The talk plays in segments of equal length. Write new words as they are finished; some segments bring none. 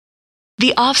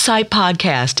The Offsite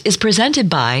Podcast is presented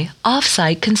by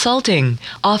Offsite Consulting,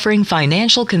 offering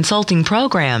financial consulting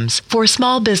programs for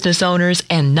small business owners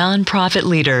and nonprofit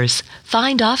leaders.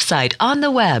 Find Offsite on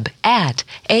the web at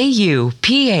auphsite.com.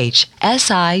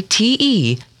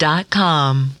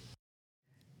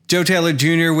 Joe Taylor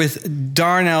Jr. with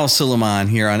Darnell Suleiman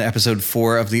here on episode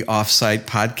 4 of the Offsite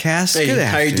Podcast. Hey, Good afternoon.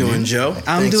 How you doing, Joe?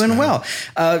 I'm doing well.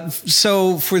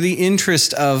 So for the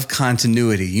interest of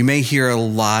continuity, you may hear a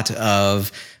lot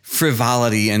of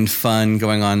frivolity and fun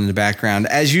going on in the background.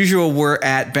 As usual, we're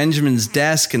at Benjamin's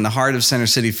desk in the heart of Center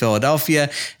City, Philadelphia.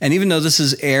 And even though this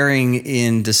is airing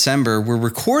in December, we're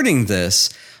recording this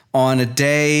on a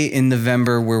day in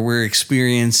November where we're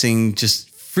experiencing just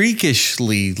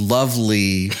freakishly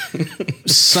lovely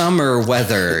summer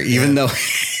weather, even though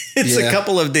it's a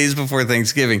couple of days before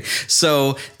Thanksgiving.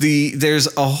 So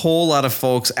there's a whole lot of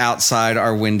folks outside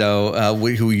our window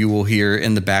who you will hear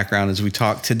in the background as we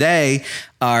talk today.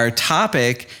 Our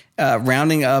topic,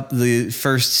 rounding up the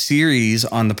first series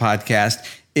on the podcast,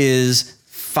 is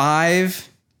 5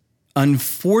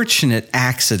 unfortunate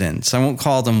accidents. I won't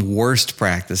call them worst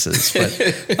practices,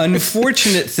 but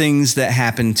unfortunate things that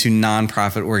happen to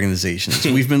nonprofit organizations.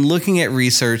 We've been looking at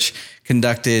research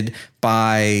conducted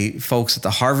by folks at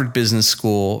the Harvard Business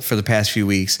School for the past few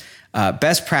weeks,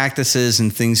 best practices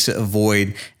and things to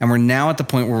avoid. And we're now at the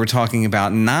point where we're talking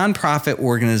about nonprofit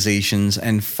organizations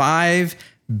and 5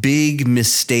 big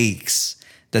mistakes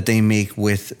that they make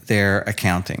with their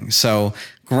accounting. So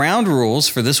ground rules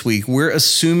for this week, we're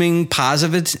assuming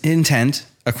positive intent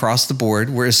across the board.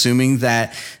 We're assuming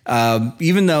that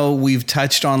even though we've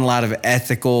touched on a lot of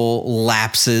ethical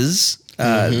lapses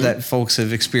that folks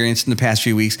have experienced in the past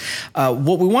few weeks,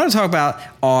 what we want to talk about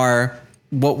are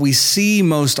what we see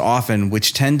most often,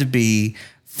 which tend to be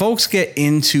folks get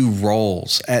into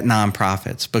roles at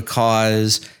nonprofits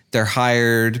because they're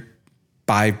hired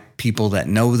by people that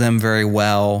know them very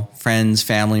well, friends,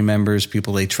 family members,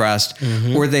 people they trust,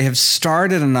 or they have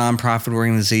started a nonprofit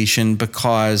organization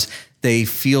because they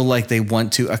feel like they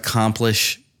want to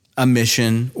accomplish a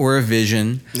mission or a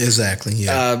vision. Exactly,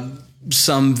 yeah.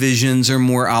 Some visions are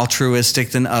more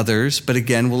altruistic than others, but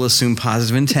again, we'll assume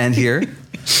positive intent here.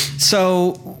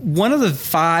 So one of the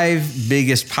 5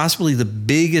 biggest, possibly the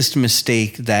biggest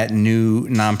mistake that new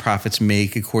nonprofits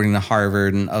make, according to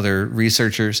Harvard and other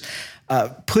researchers,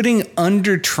 putting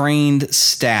undertrained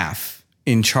staff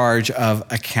in charge of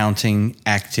accounting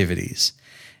activities.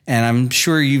 And I'm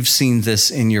sure you've seen this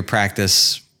in your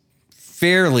practice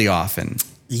fairly often.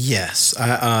 Yes.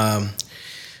 Wow.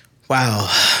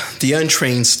 The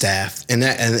untrained staff and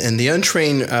the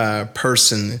untrained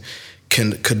person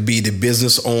could be the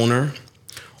business owner,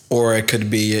 or it could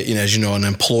be, as you know, an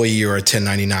employee or a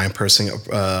 1099 person,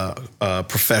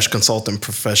 consultant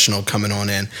professional coming on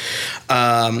in.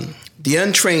 The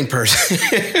untrained person.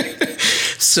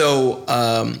 So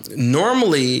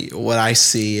normally what I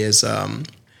see is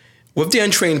with the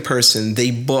untrained person,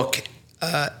 they book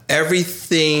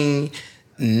everything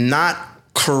not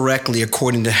correctly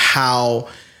according to how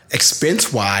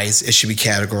expense-wise it should be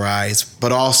categorized,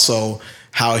 but also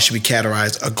how it should be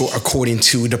categorized according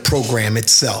to the program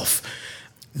itself.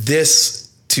 This,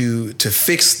 to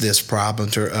fix this problem,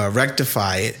 to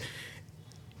rectify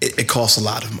it costs a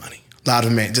lot of money.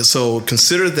 So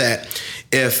consider that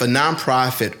if a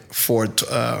nonprofit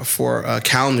for a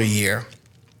calendar year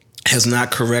has not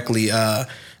correctly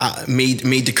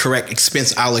made the correct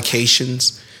expense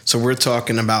allocations, so we're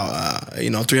talking about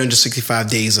 365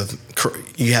 days of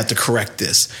you have to correct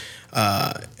this,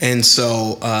 and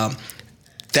so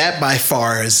that by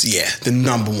far is the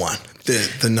number one,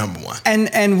 the number one.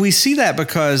 And we see that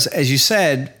because, as you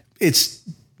said, it's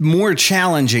more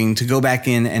challenging to go back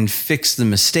in and fix the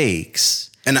mistakes.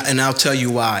 And I'll tell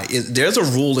you why. There's a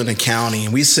rule in accounting,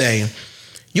 and we say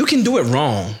you can do it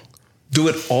wrong, do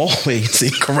it always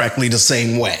incorrectly the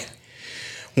same way.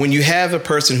 When you have a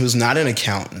person who's not an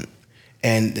accountant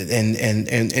and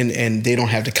they don't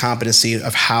have the competency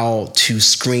of how to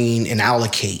screen and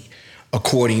allocate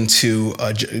according to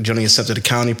generally accepted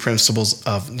accounting principles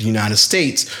of the United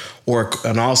States,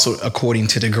 and also according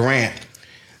to the grant,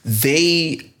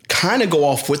 they kind of go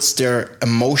off what's their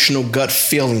emotional gut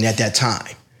feeling at that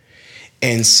time.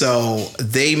 And so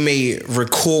they may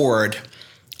record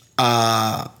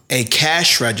a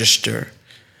cash register,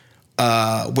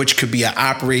 which could be an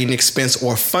operating expense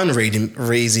or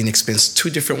fundraising expense, 2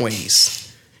 different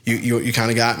ways. You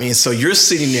kind of got me. And so you're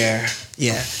sitting there,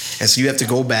 and so you have to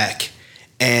go back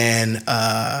and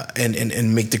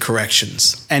make the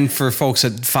corrections. And for folks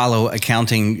that follow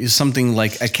accounting, something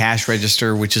like a cash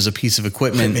register, which is a piece of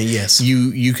equipment, yes,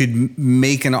 you could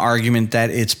make an argument that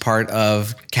it's part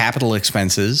of capital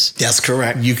expenses. That's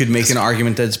correct. You could make an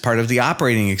argument that it's part of the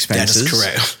operating expenses. That is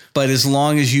correct. But as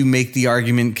long as you make the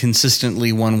argument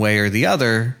consistently one way or the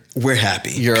other, we're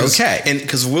happy. You're okay. And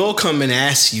because we'll come and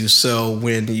ask you, so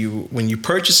when you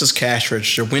purchase this cash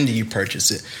register, when do you purchase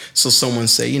it? So someone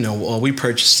say, well, we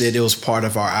purchased it. It was part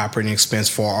of our operating expense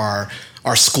for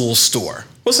our school store.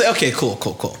 We'll say, okay,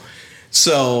 cool.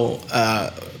 So,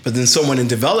 but then someone in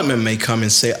development may come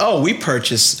and say, oh, we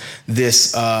purchased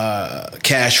this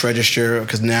cash register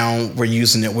because now we're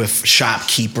using it with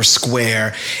Shopkeeper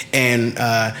Square, and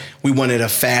we wanted a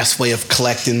fast way of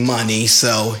collecting money.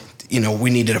 So, we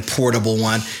needed a portable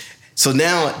one. So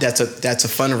now that's a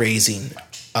fundraising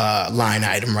line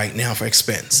item right now for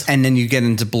expense. And then you get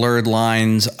into blurred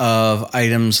lines of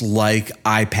items like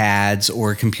iPads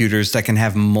or computers that can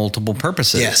have multiple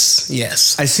purposes.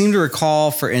 Yes. I seem to recall,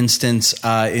 for instance,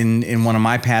 in one of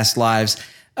my past lives,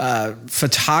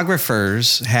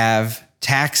 photographers have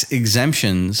tax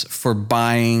exemptions for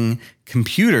buying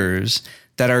computers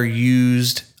that are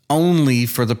used only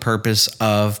for the purpose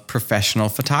of professional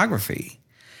photography.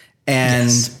 And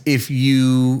if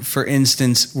you, for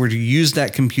instance, were to use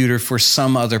that computer for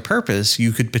some other purpose,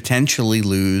 you could potentially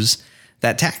lose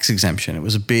that tax exemption. It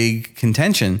was a big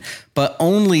contention, but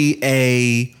only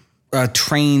a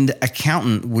trained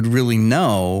accountant would really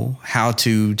know how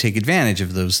to take advantage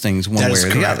of those things one way or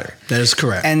the other. That is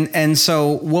correct. And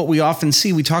so what we often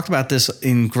see, we talked about this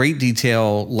in great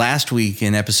detail last week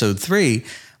in episode 3,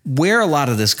 where a lot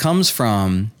of this comes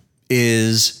from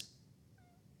is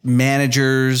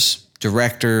managers,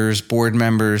 directors, board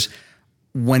members,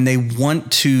 when they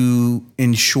want to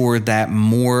ensure that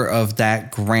more of that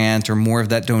grant or more of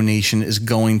that donation is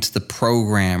going to the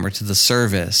program or to the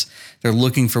service, they're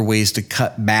looking for ways to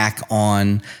cut back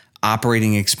on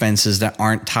operating expenses that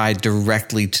aren't tied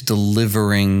directly to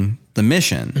delivering the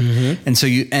mission. Mm-hmm. And so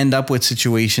you end up with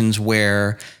situations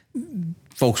where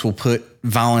folks will put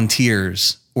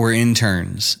volunteers or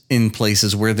interns in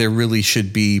places where there really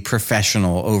should be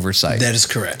professional oversight. That is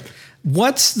correct.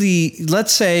 Let's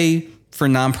say for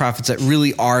nonprofits that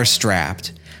really are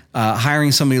strapped,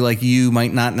 hiring somebody like you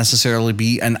might not necessarily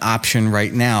be an option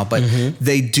right now, but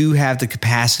they do have the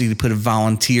capacity to put a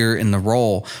volunteer in the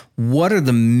role. What are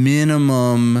the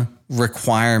minimum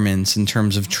requirements in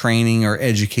terms of training or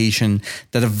education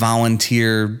that a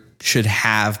volunteer should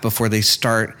have before they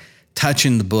start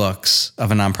touching the books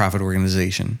of a nonprofit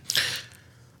organization?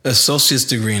 Associate's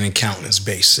degree in accounting is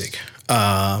basic.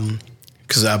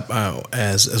 Because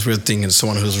as we're thinking,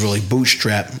 someone who's really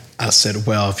bootstrapped, I said,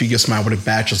 well, if you get somebody with a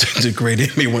bachelor's degree, they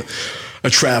may want a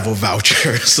travel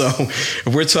voucher. So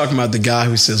if we're talking about the guy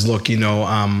who says, look,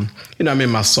 I'm in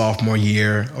my sophomore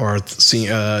year or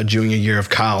junior year of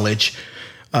college.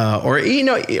 Or, you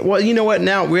know what?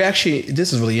 Now we're actually,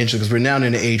 this is really interesting because we're now in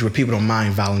an age where people don't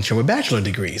mind volunteering with bachelor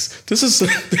degrees. This is,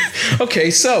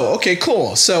 okay,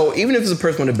 cool. So even if it's a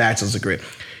person with a bachelor's degree,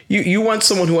 you want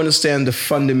someone who understands the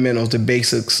fundamentals, the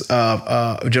basics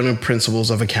of general principles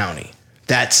of accounting.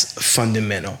 That's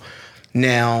fundamental.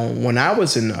 Now, when I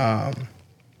was in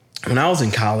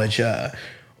college,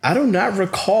 I do not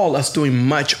recall us doing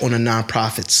much on the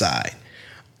nonprofit side.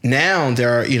 Now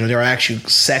there are actually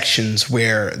sections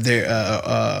where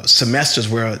there semesters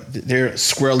where they're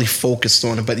squarely focused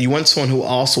on it. But you want someone who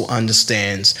also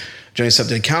understands generally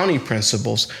accepted accounting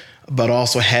principles, but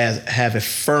also have a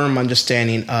firm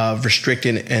understanding of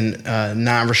restricted and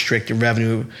non-restricted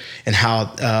revenue and how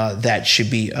that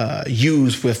should be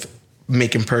used with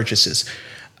making purchases.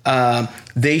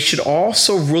 They should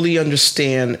also really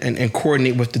understand and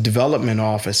coordinate with the development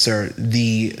officer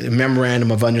the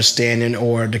memorandum of understanding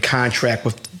or the contract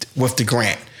with the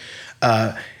grant,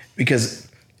 because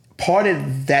part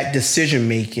of that decision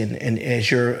making, and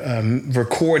as you're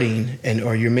recording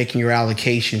or you're making your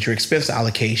allocations, your expense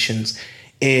allocations,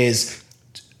 is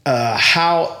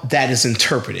how that is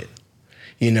interpreted.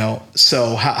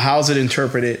 So how is it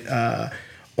interpreted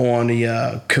on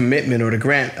the commitment or the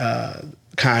grant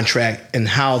contract, and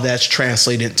how that's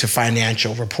translated to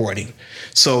financial reporting.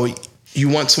 So you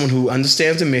want someone who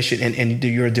understands the mission and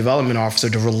you're a development officer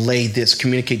to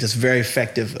communicate this very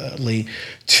effectively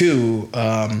to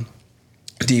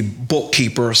the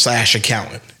bookkeeper /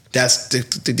 accountant. That's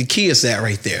the key is that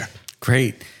right there.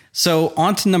 Great. So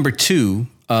on to number 2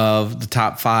 of the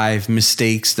top 5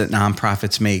 mistakes that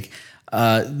nonprofits make.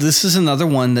 This is another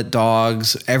one that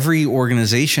dogs every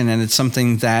organization, and it's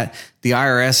something that the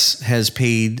IRS has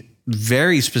paid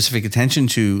very specific attention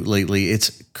to lately.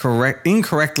 It's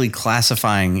incorrectly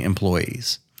classifying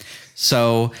employees.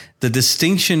 So the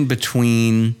distinction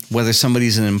between whether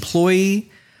somebody's an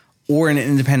employee or an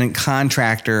independent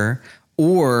contractor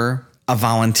or a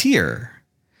volunteer.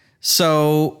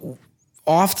 So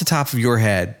off the top of your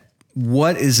head,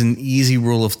 what is an easy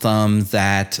rule of thumb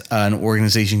that an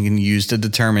organization can use to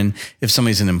determine if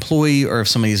somebody's an employee or if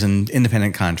somebody's an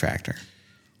independent contractor?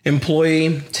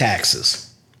 Employee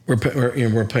taxes. We're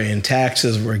paying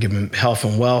taxes. We're giving health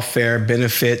and welfare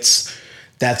benefits.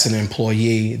 That's an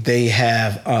employee. They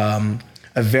have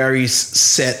a very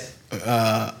set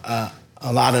a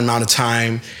lot of amount of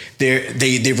time.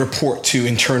 They report to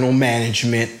internal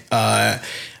management.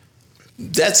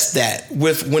 That's that.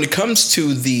 When it comes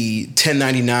to the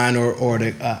 1099 or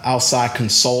the outside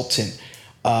consultant,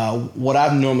 what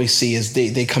I normally see is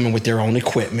they come in with their own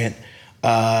equipment.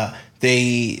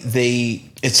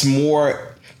 It's more.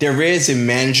 There is a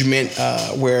management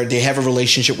where they have a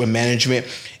relationship with management,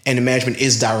 and the management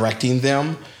is directing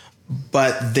them,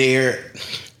 but they're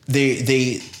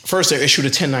issued a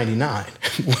 1099,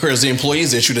 whereas the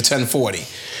employees are issued a 1040.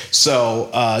 So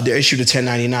they're issued a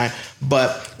 1099,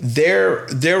 but their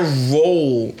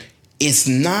role is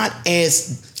not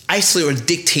as isolated or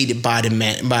dictated by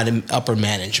the upper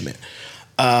management.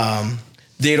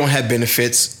 They don't have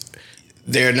benefits.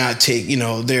 They're not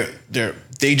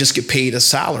they just get paid a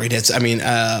salary.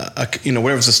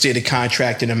 Whatever's the stated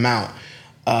contracted amount.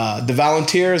 The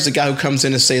volunteer is the guy who comes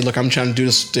in and say, look, I'm trying to do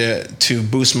this to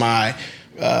boost my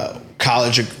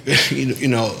college,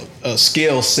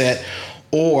 skill set,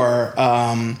 or,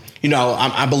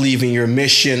 I believe in your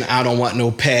mission. I don't want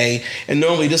no pay. And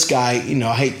normally this guy,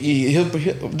 he'll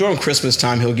during Christmas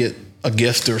time, he'll get a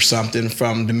gift or something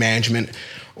from the management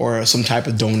or some type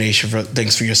of donation for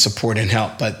thanks for your support and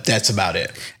help. But that's about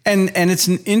it. And it's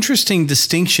an interesting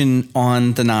distinction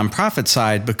on the nonprofit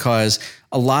side, because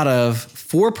a lot of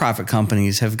for-profit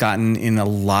companies have gotten in a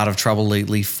lot of trouble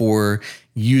lately for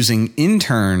using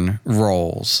intern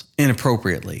roles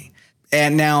inappropriately.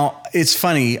 And now it's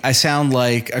funny, I sound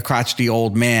like a crotchety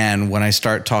old man when I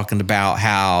start talking about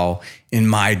how in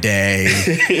my day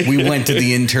we went to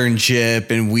the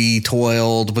internship and we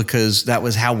toiled because that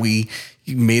was how we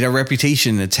made our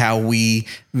reputation. It's how we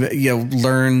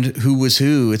learned who was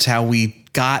who. It's how we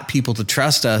got people to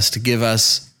trust us to give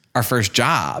us our first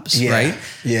jobs, right?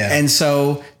 Yeah. And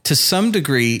so to some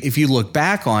degree, if you look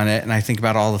back on it, and I think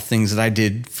about all the things that I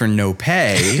did for no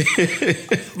pay,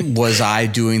 was I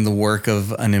doing the work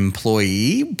of an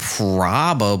employee?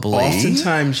 Probably.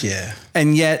 Oftentimes, yeah.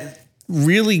 And yet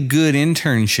really good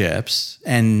internships,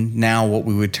 and now what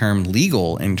we would term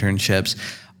legal internships,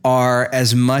 are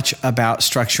as much about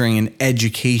structuring an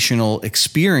educational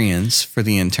experience for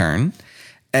the intern.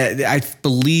 I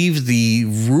believe the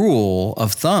rule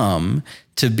of thumb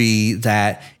to be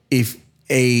that if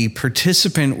a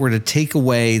participant were to take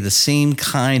away the same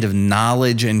kind of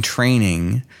knowledge and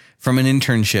training from an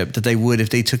internship that they would if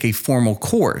they took a formal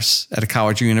course at a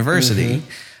college or university,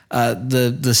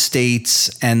 the states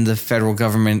and the federal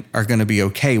government are going to be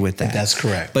okay with that. That's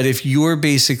correct. But if you're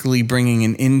basically bringing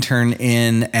an intern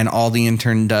in and all the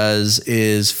intern does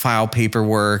is file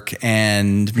paperwork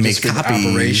and make copies,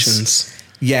 operations.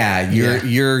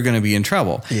 You're going to be in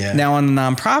trouble. Yeah. Now, on the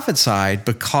nonprofit side,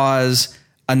 because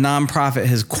a nonprofit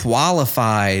has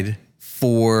qualified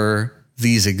for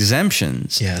these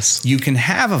exemptions, yes, you can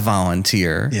have a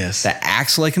volunteer that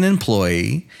acts like an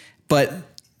employee, but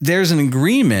there's an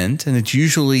agreement, and it's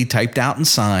usually typed out and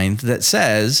signed, that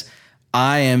says,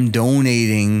 I am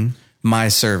donating my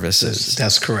services.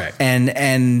 That's correct.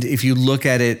 And if you look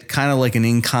at it kind of like an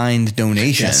in-kind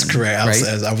donation. That's correct.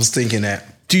 I was thinking that.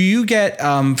 Do you get,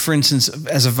 for instance,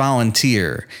 as a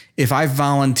volunteer, if I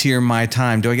volunteer my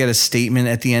time, do I get a statement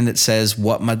at the end that says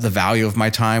what the value of my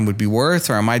time would be worth,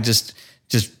 or am I just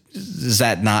is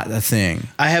that not a thing?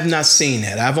 I have not seen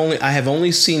that. I have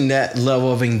only seen that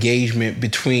level of engagement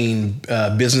between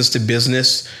business to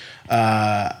business.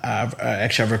 I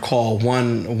recall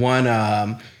one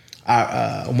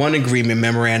agreement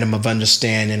memorandum of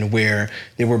understanding where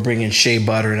they were bringing shea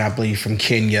butter, and I believe from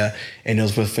Kenya, and it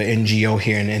was with an NGO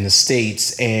here in the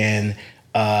States, and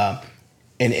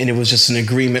it was just an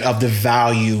agreement of the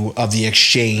value of the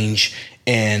exchange,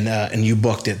 and you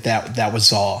booked it. That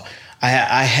was all.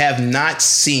 I have not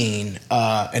seen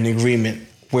an agreement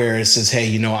where it says,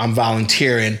 hey, I'm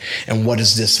volunteering, and what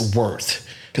is this worth?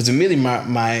 Because immediately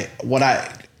what I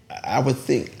would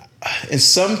think, in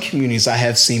some communities, I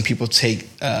have seen people take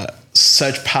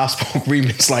such possible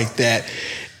agreements like that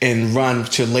and run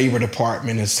to labor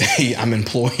department and say I'm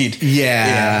employed.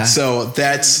 Yeah. So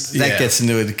that gets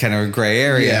into a kind of a gray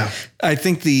area. Yeah. I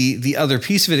think the other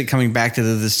piece of it, coming back to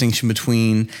the distinction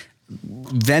between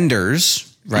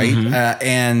vendors, right,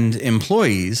 and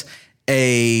employees,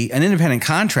 an independent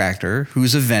contractor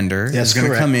who's a vendor is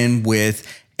going to come in with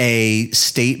a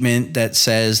statement that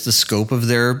says the scope of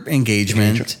their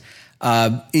engagement.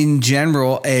 In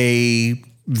general, a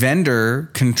vendor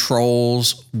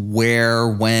controls where,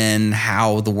 when,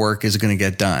 how the work is going to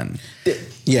get done.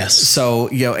 Yes. So,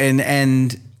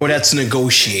 and or that's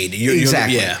negotiated.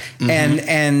 Exactly.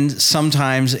 And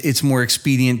sometimes it's more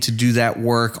expedient to do that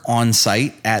work on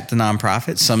site at the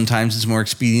nonprofit. Sometimes it's more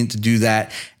expedient to do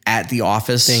that at the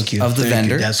office of the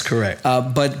vendor. That's correct.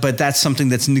 But that's something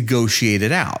that's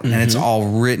negotiated out, and it's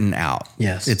all written out.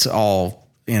 Yes. It's all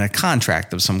in a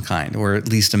contract of some kind, or at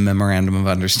least a memorandum of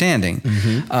understanding.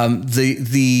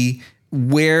 The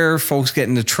where folks get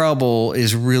into trouble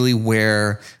is really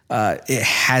where it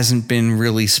hasn't been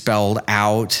really spelled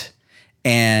out,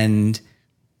 and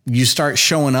you start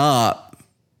showing up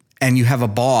and you have a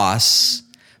boss,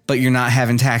 but you're not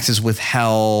having taxes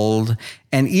withheld.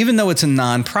 And even though it's a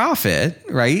nonprofit,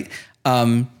 right?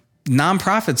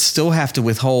 Nonprofits still have to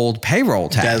withhold payroll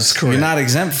tax. That's correct. You're not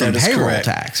exempt from payroll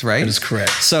tax, right? That is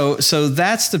correct. So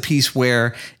that's the piece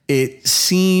where it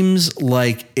seems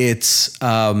like it's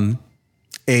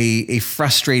a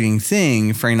frustrating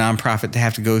thing for a nonprofit to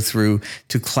have to go through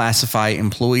to classify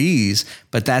employees,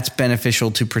 but that's beneficial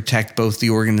to protect both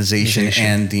the organization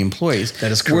and the employees.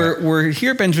 That is correct. We're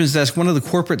here at Benjamin's Desk. One of the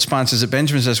corporate sponsors at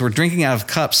Benjamin's Desk, we're drinking out of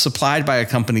cups supplied by a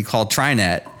company called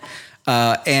TriNet.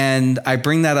 And I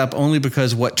bring that up only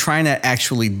because what TriNet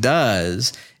actually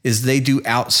does is they do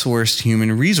outsourced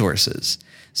human resources.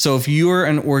 So if you're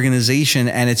an organization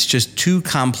and it's just too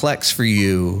complex for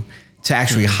you to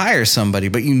actually hire somebody,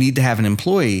 but you need to have an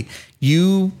employee,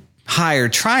 you hire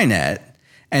TriNet,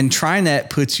 and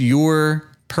TriNet puts your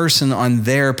person on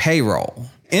their payroll.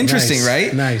 Interesting,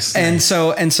 right? Nice. And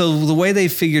so the way they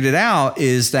figured it out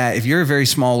is that if you're a very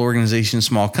small organization,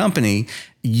 small company,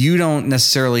 you don't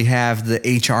necessarily have the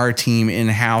HR team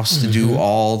in-house to do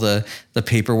all the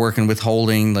paperwork and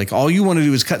withholding. Like, all you want to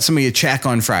do is cut somebody a check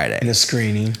on Friday. And a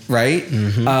screening. Right?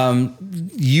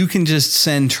 You can just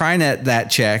send TriNet that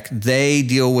check. They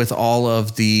deal with all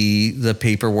of the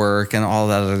paperwork and all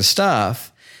that other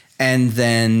stuff. And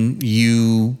then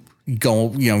you go,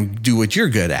 do what you're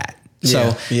good at.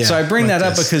 So I bring that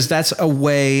up because that's a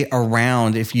way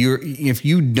around. If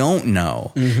you don't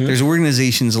know, there's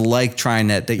organizations like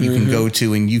TriNet that you can go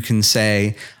to and you can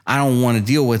say, I don't want to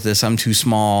deal with this. I'm too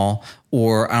small,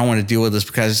 or I don't want to deal with this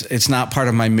because it's not part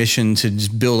of my mission to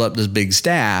just build up this big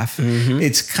staff.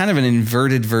 It's kind of an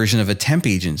inverted version of a temp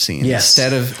agency.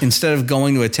 Instead of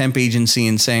going to a temp agency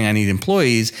and saying I need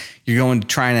employees, you're going to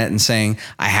TriNet and saying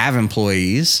I have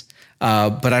employees.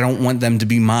 But I don't want them to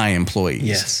be my employees.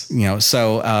 Yes.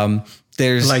 So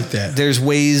there's like that. There's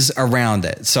ways around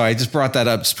it. So I just brought that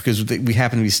up just because we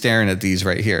happen to be staring at these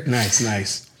right here.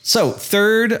 Nice. So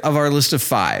third of our list of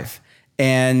 5,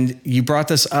 and you brought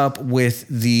this up with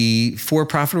the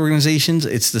for-profit organizations.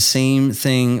 It's the same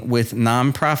thing with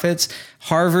nonprofits.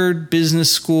 Harvard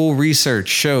Business School research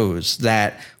shows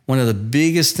that one of the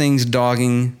biggest things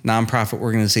dogging nonprofit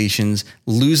organizations,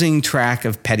 losing track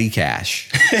of petty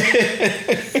cash.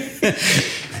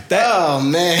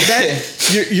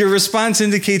 Your response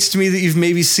indicates to me that you've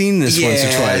maybe seen this once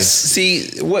or twice.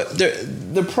 See, what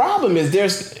the problem is,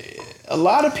 there's a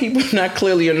lot of people not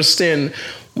clearly understand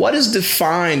what is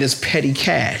defined as petty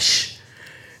cash.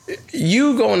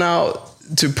 You going out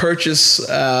to purchase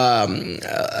a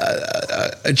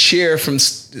chair from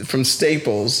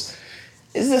Staples,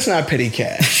 that's not petty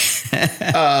cash.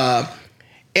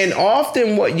 And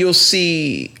often what you'll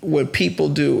see what people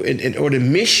do or the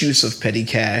misuse of petty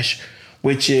cash,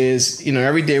 which is,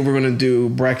 every day we're going to do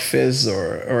breakfast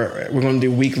or we're going to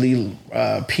do weekly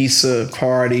pizza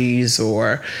parties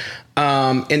and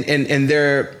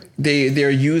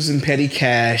they're using petty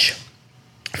cash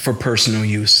for personal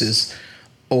uses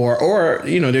or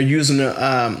they're using it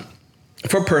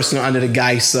for personal under the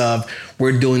guise of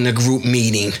we're doing a group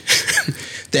meeting,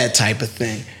 that type of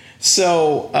thing.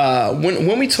 So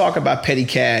when we talk about petty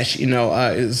cash,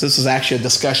 this is actually a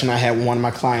discussion I had with one of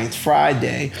my clients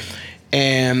Friday,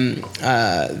 and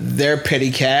their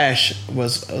petty cash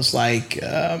was like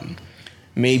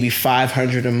maybe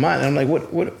 $500 a month. And I'm like,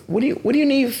 what do you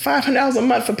need $500 a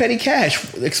month for petty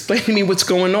cash? Explain to me what's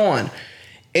going on.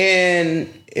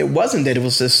 And it wasn't that. It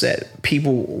was just that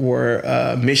people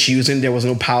were misusing. There was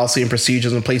no policy and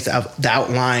procedures in place to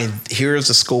outline, here's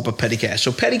the scope of petty cash.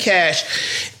 So petty cash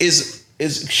is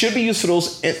should be used for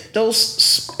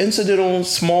those incidental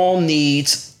small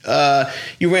needs.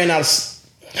 You ran out of.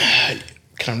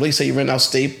 Can I really say you ran out of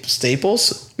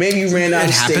staples? Maybe you ran out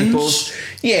of staples.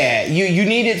 Yeah, you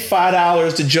needed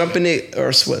 $5 to jump in it, or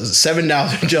what was it,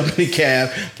 $7 to jump in the cab.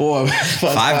 Boy,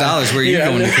 $5. Where are you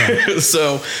going to cab?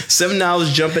 So $7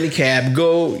 to jump in the cab.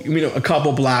 Go, a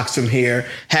couple blocks from here.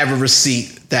 Have a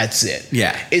receipt. That's it.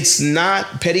 Yeah, it's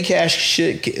not petty cash.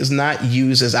 Is not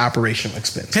used as operational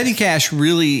expense. Petty cash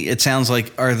really, it sounds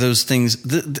like, are those things.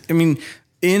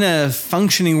 In a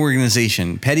functioning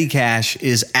organization, petty cash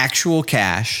is actual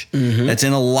cash that's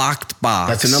in a locked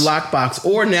box. That's in a locked box.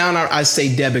 Or now I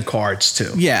say debit cards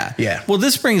too. Yeah. Yeah. Well,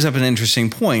 this brings up an interesting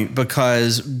point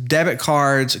because debit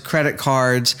cards, credit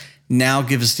cards now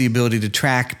give us the ability to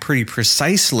track pretty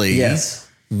precisely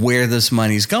where this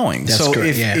money's going. That's so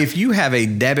correct, if you have a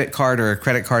debit card or a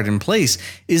credit card in place,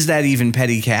 is that even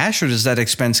petty cash, or does that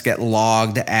expense get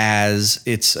logged as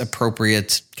its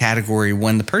appropriate category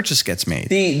when the purchase gets made?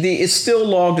 It's still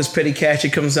logged as petty cash.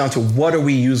 It comes down to what are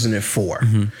we using it for?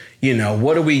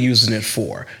 What are we using it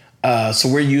for? So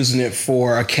we're using it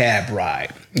for a cab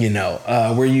ride.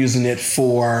 We're using it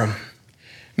for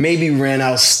maybe ran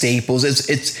out staples. And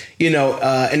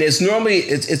it's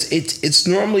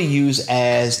normally used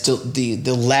as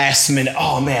the last minute.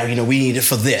 Oh man, we need it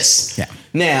for this. Yeah.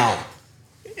 Now,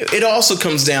 it also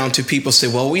comes down to people say,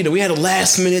 well, we had a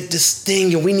last minute this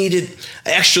thing and we needed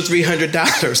an extra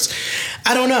 $300.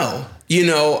 I don't know,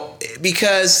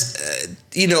 because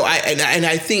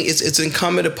I think it's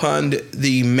incumbent upon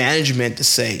the management to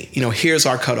say, here's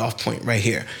our cutoff point right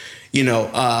here,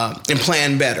 and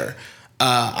plan better.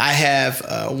 I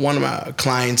have one of my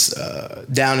clients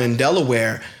down in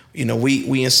Delaware.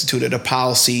 We instituted a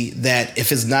policy that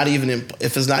if it's not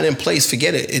in place,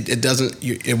 forget it.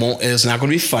 It's not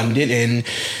going to be funded, and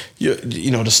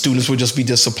the students will just be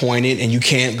disappointed, and you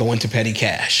can't go into petty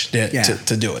cash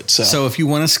to do it. So if you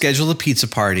want to schedule a pizza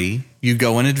party, you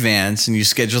go in advance and you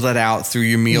schedule that out through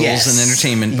your meals and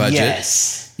entertainment budget.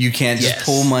 Yes. You can't just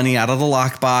pull money out of the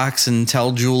lockbox and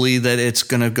tell Julie that it's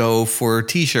going to go for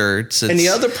T-shirts. And the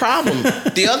other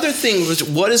thing was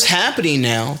what is happening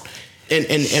now,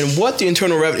 and what the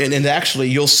Internal Revenue, and actually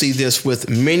you'll see this with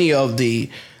many of the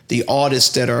audits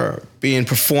that are being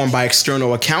performed by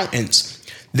external accountants.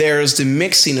 There's the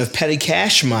mixing of petty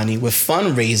cash money with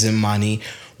fundraising money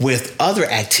with other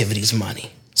activities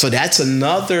money. So that's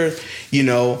another,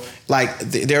 there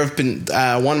have been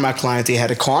one of my clients, they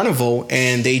had a carnival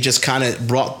and they just kind of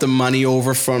brought the money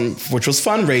over which was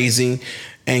fundraising,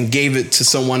 and gave it to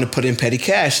someone to put in petty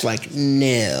cash. Like,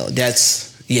 no, that's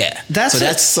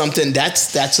something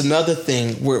that's another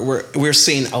thing we're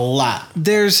seeing a lot.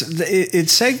 It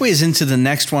segues into the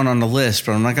next one on the list,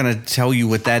 but I'm not going to tell you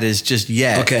what that is just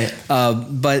yet. Okay.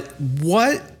 But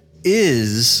what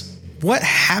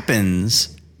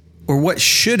happens, or what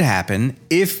should happen,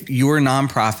 if your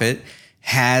nonprofit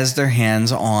has their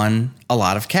hands on a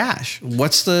lot of cash?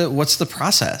 What's the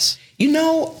process?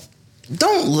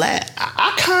 Don't let.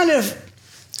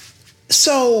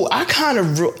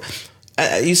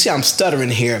 You see, I'm stuttering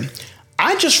here.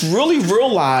 I just really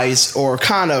realized, or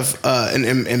kind of,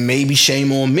 and maybe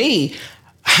shame on me,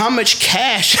 how much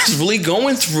cash is really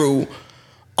going through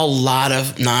a lot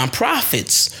of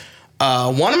nonprofits.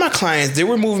 One of my clients, they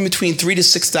were moving between $3,000 to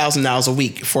 $6,000 a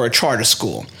week for a charter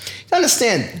school. You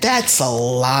understand, that's a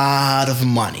lot of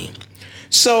money.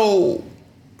 So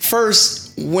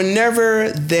first, whenever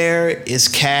there is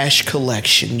cash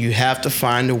collection, you have to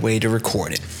find a way to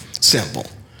record it. Simple.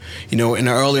 In an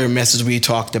earlier message, we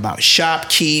talked about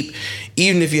ShopKeep.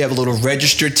 Even if you have a little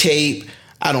register tape,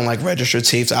 I don't like register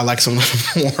tapes. I like something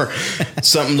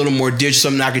a little more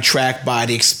digital, something I could track by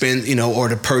the expense, or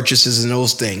the purchases and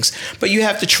those things. But you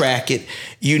have to track it.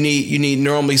 You need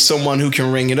normally someone who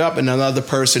can ring it up, and another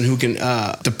person who can,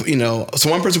 so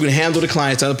one person who can handle the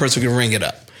clients, another person who can ring it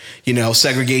up.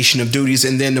 Segregation of duties,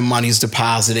 and then the money's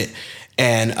deposited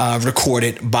and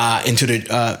recorded into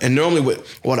the. And normally,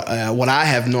 what I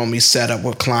have normally set up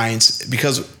with clients,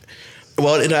 because.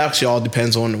 Well, it actually all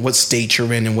depends on what state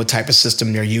you're in and what type of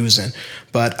system they're using.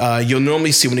 But you'll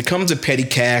normally see when it comes to petty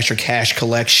cash or cash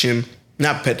collection,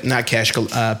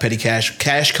 petty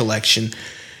cash collection,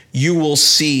 you will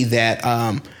see that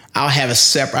I'll have a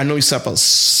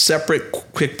separate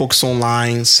QuickBooks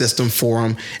Online system for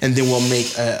them, and then we'll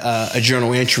make a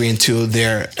journal entry into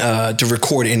their to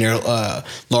record in their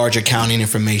large accounting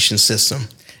information system.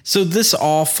 So this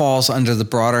all falls under the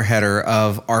broader header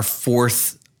of our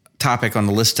fourth topic on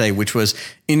the list today, which was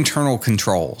internal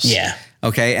controls. Yeah.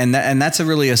 Okay. And that's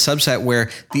really a subset where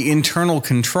the internal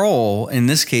control in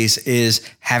this case is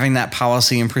having that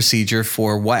policy and procedure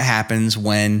for what happens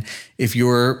if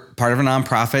you're part of a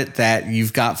nonprofit that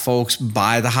you've got folks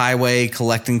by the highway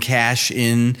collecting cash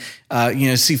in,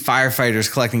 see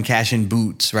firefighters collecting cash in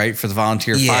boots, right? For the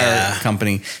volunteer fire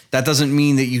company. That doesn't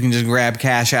mean that you can just grab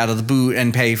cash out of the boot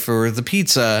and pay for the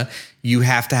pizza. You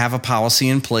have to have a policy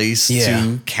in place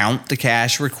to count the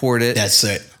cash, record it. That's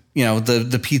it.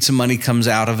 The pizza money comes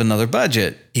out of another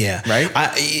budget. Yeah. Right.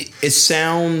 It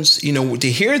sounds,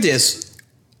 to hear this,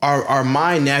 our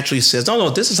mind naturally says,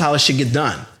 no, this is how it should get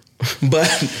done. But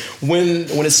when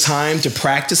it's time to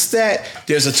practice that,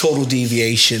 there's a total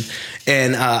deviation.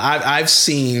 And I've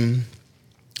seen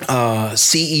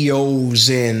CEOs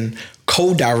and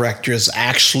co-directors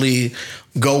actually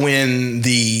go in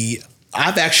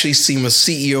I've actually seen with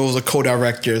CEOs or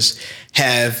co-directors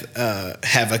have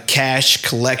a cash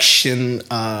collection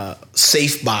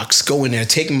safe box, go in there,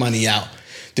 take money out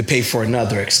to pay for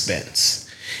another expense,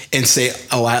 and say,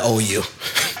 "Oh, I owe you."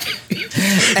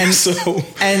 So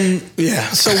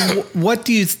what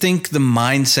do you think the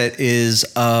mindset is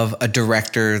of a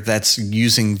director that's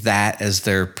using that as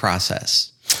their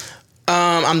process?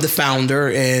 I'm the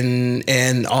founder,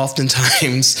 and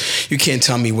oftentimes you can't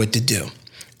tell me what to do.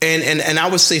 And I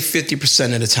would say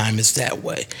 50% of the time it's that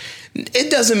way. It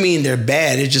doesn't mean they're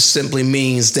bad. It just simply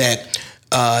means that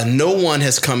no one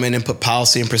has come in and put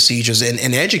policy and procedures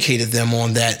and educated them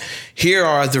on that. Here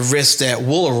are the risks that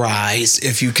will arise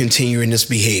if you continue in this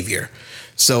behavior.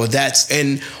 So there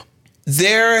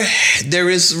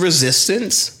is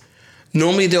resistance.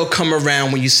 Normally they'll come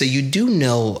around when you say, you do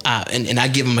know, and I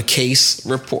give them a case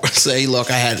report, say, look,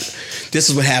 this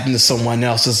is what happened to someone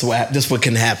else. This is what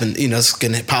can happen. This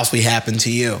can possibly happen to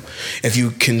you if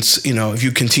you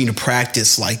continue to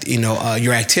practice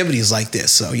your activities like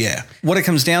this. So yeah. What it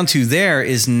comes down to there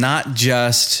is not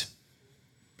just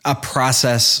a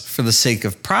process for the sake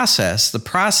of process. The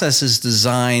process is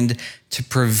designed to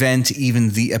prevent even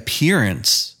the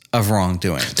appearance of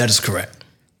wrongdoing. That is correct.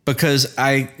 Because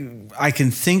I can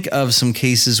think of some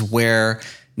cases where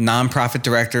nonprofit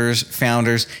directors,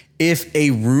 founders, if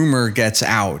a rumor gets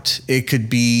out, it could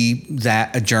be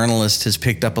that a journalist has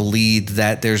picked up a lead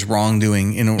that there's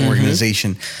wrongdoing in an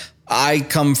organization. I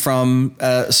come from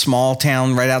a small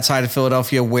town right outside of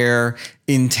Philadelphia where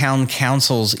in town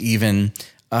councils even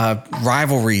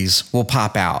rivalries will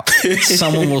pop out.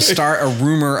 Someone will start a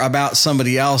rumor about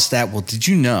somebody else did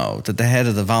you know that the head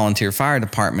of the volunteer fire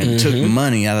department took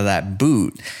money out of that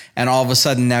boot? And all of a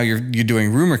sudden now you're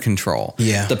doing rumor control.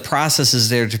 Yeah. The process is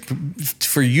there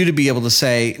for you to be able to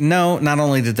say, no, not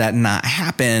only did that not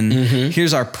happen,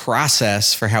 here's our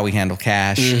process for how we handle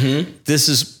cash. This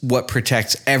is what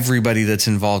protects everybody that's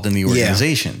involved in the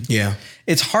organization. Yeah.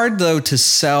 It's hard though to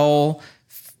sell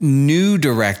new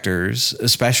directors,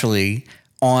 especially,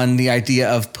 on the idea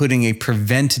of putting a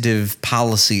preventative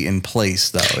policy in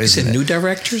place, though. Is it new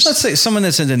directors? Let's say someone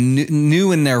that's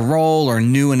new in their role or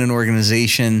new in an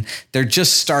organization. They're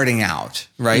just starting out,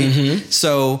 right?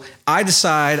 So I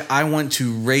decide I want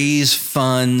to raise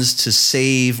funds to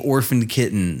save orphaned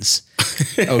kittens.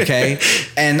 Okay.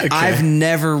 And I've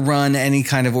never run any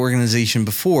kind of organization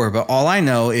before, but all I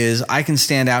know is I can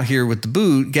stand out here with the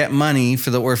boot, get money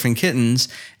for the orphan kittens,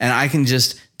 and I can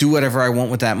just do whatever I want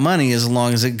with that money as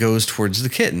long as it goes towards the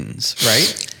kittens,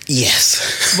 right?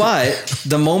 Yes. But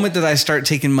the moment that I start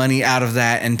taking money out of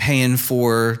that and paying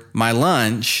for my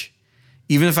lunch,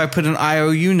 even if I put an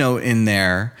IOU note in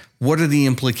there, what are the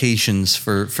implications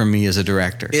for me as a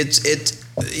director?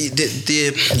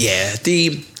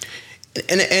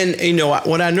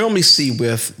 What I normally see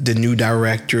with the new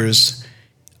directors,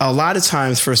 a lot of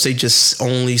times first they just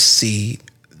only see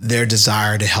their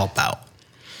desire to help out.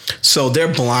 So they're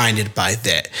blinded by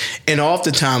that. And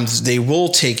oftentimes they will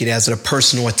take it as a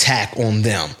personal attack on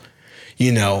them,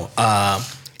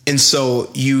 and so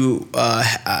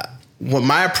what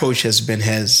my approach has been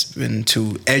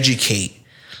to educate,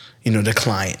 the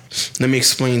client. Let me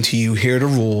explain to you, here are the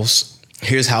rules.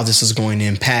 Here's how this is going to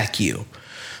impact you.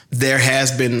 There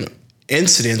has been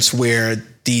incidents where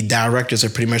the directors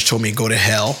have pretty much told me go to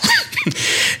hell,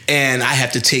 and I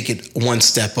have to take it one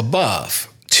step above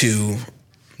to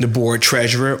the board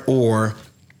treasurer,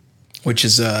 which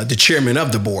is the chairman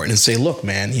of the board, and say, look,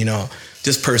 man,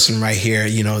 this person right here,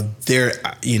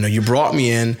 you brought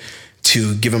me in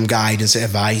to give them guidance,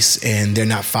 advice, and they're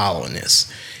not following this.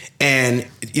 And,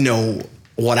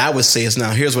 what I would say is,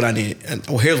 now here's what I need.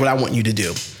 Here's what I want you to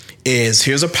do is,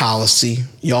 here's a policy,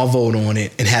 y'all vote on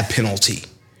it and have penalty.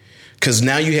 because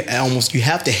now you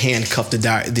have to handcuff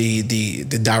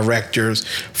the directors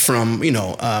from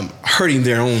hurting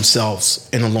their own selves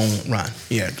in the long run.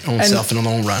 Self in the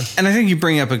long run. And I think you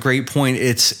bring up a great point.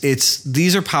 It's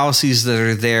these are policies that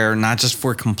are there not just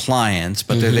for compliance,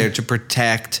 but they're there to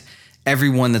protect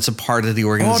everyone that's a part of the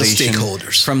organization, all the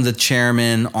stakeholders, from the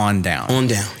chairman on down.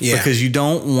 Yeah. Because you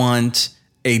don't want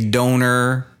a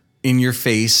donor in your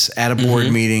face at a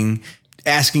board meeting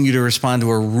asking you to respond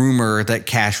to a rumor that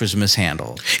cash was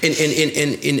mishandled.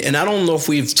 And I don't know if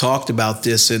we've talked about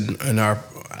this in our,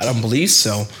 I don't believe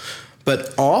so,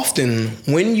 but often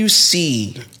when you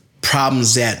see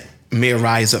problems that may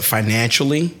arise up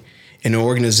financially in an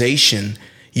organization,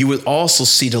 you would also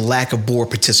see the lack of board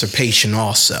participation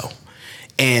also.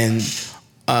 And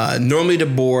normally the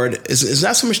board is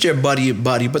not so much their buddy,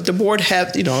 but the board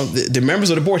have, the members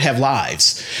of the board have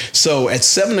lives. So at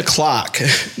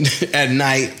 7:00 at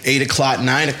night, 8:00,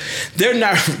 9,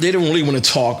 they don't really want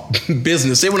to talk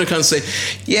business. They want to kind of say,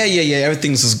 yeah,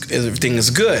 everything is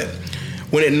good.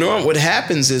 What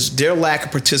happens is their lack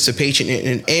of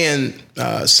participation and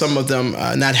some of them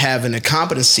not having a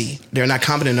competency. They're not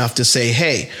competent enough to say,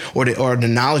 hey, or the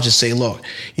knowledge to say, look,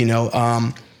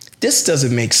 this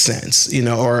doesn't make sense,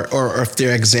 or if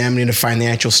they're examining the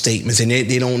financial statements and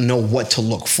they don't know what to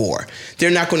look for. They're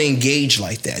not going to engage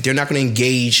like that. They're not going to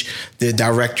engage the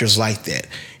directors like that.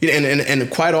 And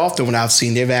quite often what I've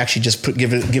seen, they've actually just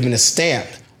given a stamp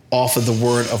off of the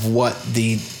word of what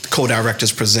the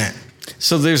co-directors present.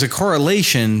 So there's a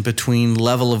correlation between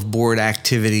level of board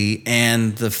activity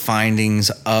and the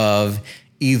findings of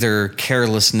either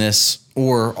carelessness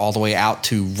or all the way out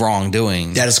to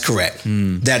wrongdoing. That is correct.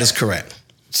 That is correct.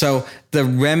 So the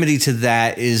remedy to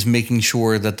that is making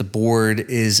sure that the board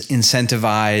is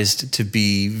incentivized to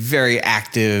be very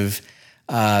active,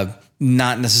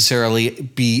 not necessarily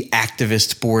be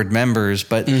activist board members,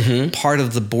 but part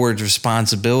of the board's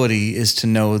responsibility is to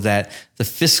know that the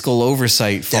fiscal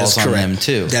oversight falls on them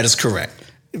too. That is correct.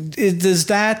 Does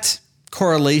that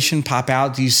correlation pop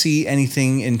out? Do you see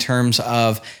anything in terms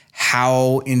of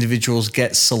how individuals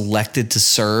get selected to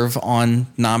serve on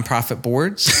nonprofit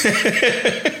boards?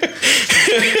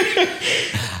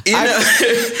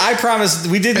 I promise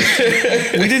we didn't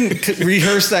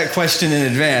rehearse that question in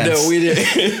advance. No, we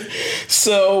didn't.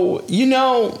 So,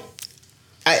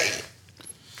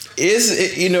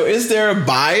 is there a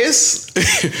bias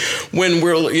when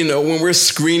we're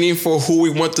screening for who we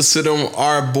want to sit on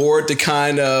our board to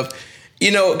kind of,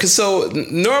 because so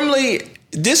normally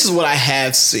this is what I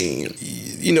have seen.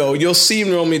 You'll see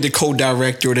normally the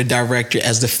co-director or the director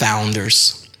as the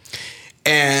founders.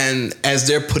 And as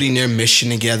they're putting their mission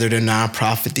together, their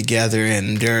nonprofit together,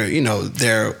 and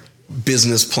their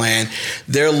business plan,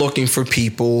 they're looking for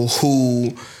people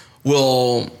who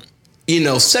will,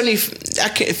 50%,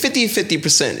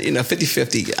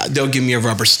 50-50, they'll give me a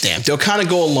rubber stamp. They'll kind of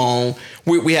go along.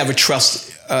 We have a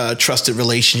trusted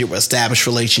relationship, established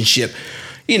relationship,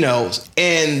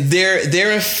 and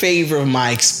they're in favor of my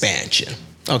expansion.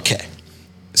 Okay.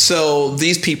 So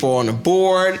these people are on the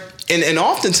board. And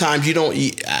oftentimes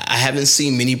I haven't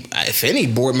seen many, if any,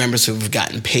 board members who have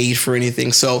gotten paid for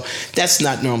anything. So that's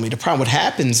not normally the problem. What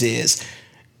happens is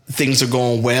things are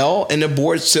going well and the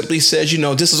board simply says,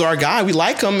 this is our guy. We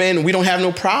like him and we don't have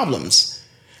no problems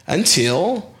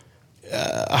until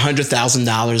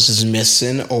 $100,000 is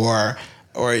missing or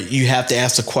you have to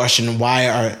ask the question,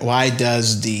 why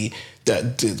does the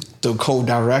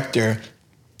co-director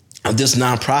this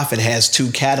nonprofit has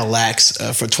 2 Cadillacs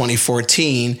for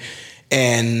 2014,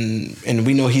 and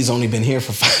we know he's only been here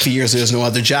for 5 years. There's no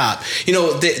other job.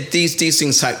 These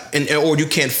things or you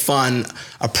can't fund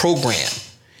a program,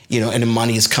 and the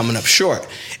money is coming up short.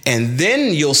 And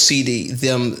then you'll see it's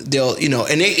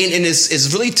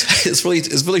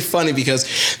really funny because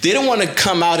they don't want to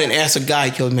come out and ask a guy,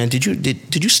 yo, man, did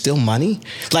you steal money?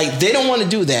 Like, they don't want to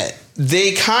do that.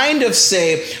 They kind of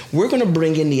say, we're going to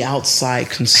bring in the outside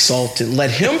consultant,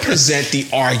 let him present the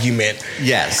argument.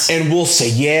 Yes. And we'll say,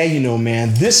 yeah,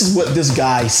 man, this is what this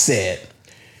guy said.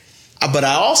 But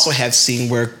I also have seen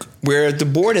where the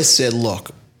board has said,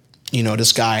 look,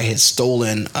 this guy had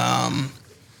stolen, I'm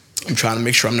trying to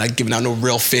make sure I'm not giving out no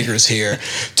real figures here,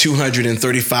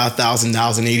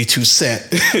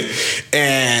 $235,000.82.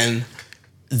 And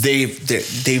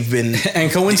they've been, and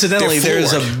coincidentally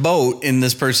there's a boat in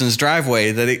this person's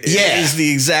driveway that is the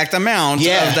exact amount of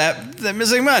that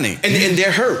missing money, and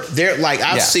they're hurt. They're like,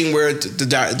 I've seen where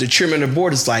the chairman of the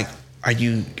board is like, are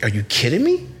you kidding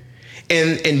me?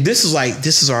 And this is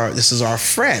our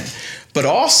friend, but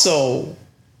also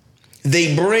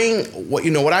they bring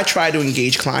what I try to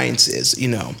engage clients is,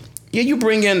 yeah, you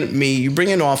bring in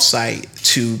Offsite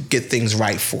to get things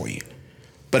right for you,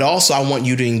 but also I want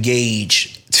you to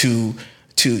engage your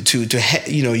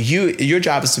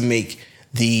job is to make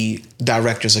the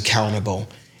directors accountable,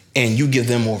 and you give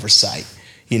them oversight,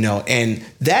 and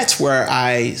that's where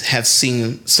I have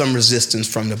seen some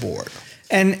resistance from the board.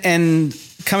 And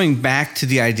coming back to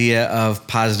the idea of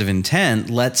positive intent,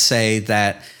 let's say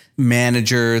that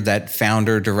manager, that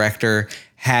founder, director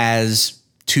has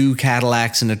 2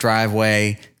 Cadillacs in the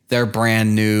driveway. They're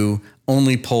brand new,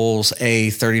 only pulls a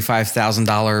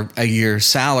 $35,000 a year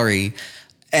salary.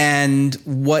 And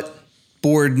what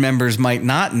board members might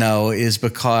not know is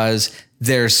because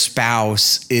their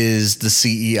spouse is the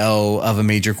CEO of a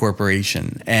major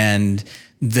corporation, and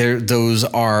those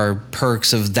are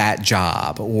perks of that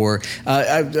job. Or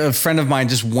a friend of mine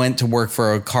just went to work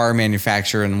for a car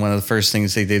manufacturer, and one of the first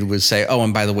things they did was say, "Oh,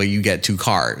 and by the way, you get 2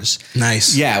 cars."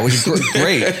 Nice. Yeah, which is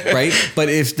great, right? But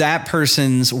if that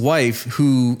person's wife,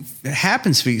 who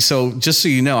happens to be, so just so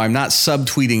you know, I'm not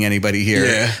subtweeting anybody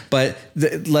here, but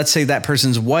let's say that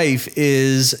person's wife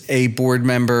is a board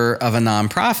member of a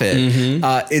nonprofit.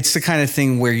 It's the kind of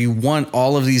thing where you want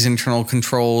all of these internal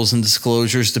controls and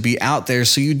disclosures to be out there,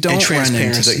 so you don't run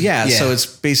into so it's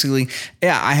basically,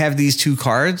 I have these 2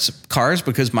 cars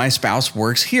because my spouse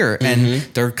works here, and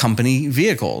they're company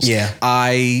vehicles.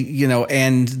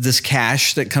 And this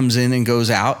cash that comes in and goes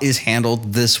out is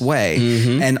handled this way.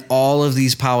 And all of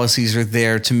these policies are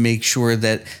there to make sure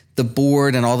that the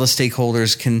board and all the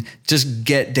stakeholders can just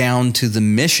get down to the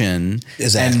mission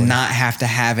and not have to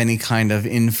have any kind of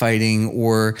infighting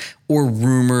or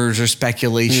rumors or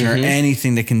speculation or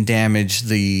anything that can damage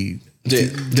the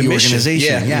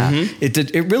organization.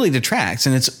 It really detracts,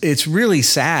 and it's really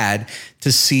sad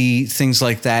to see things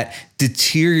like that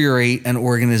deteriorate an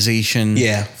organization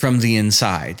from the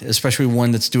inside, especially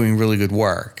one that's doing really good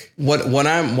work. What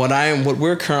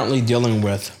we're currently dealing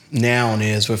with now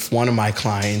is with one of my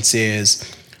clients is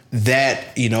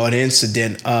that an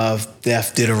incident of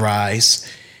theft did arise,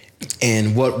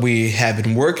 and what we have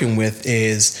been working with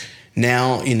is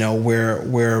now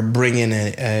we're bringing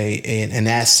an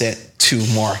asset to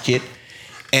market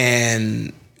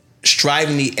and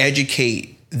striving to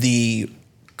educate the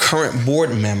current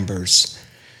board members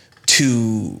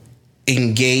to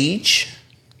engage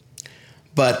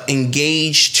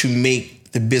to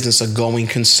make the business a going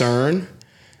concern,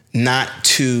 not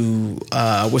to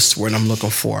what's the word I'm looking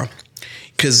for?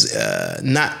 Because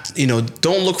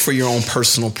don't look for your own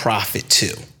personal profit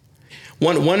too.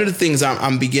 One of the things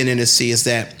I'm beginning to see is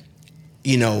that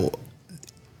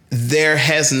there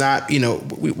has not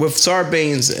with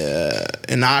Sarbanes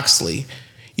and Oxley,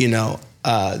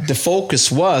 the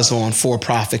focus was on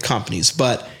for-profit companies,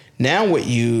 but now what's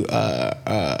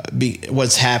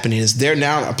happening is they're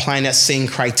now applying that same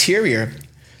criteria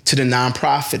to the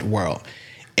nonprofit world.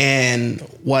 And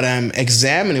what I'm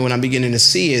beginning to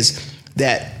see is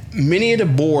that many of the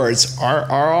boards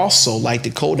are also like the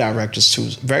co-directors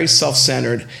too, very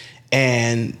self-centered,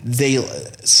 and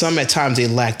some at times they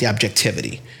lack the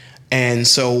objectivity. And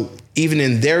so even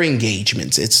in their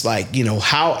engagements, it's like,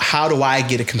 how do I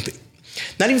get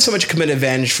not even so much a competitive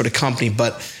advantage for the company,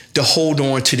 but to hold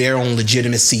on to their own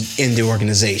legitimacy in the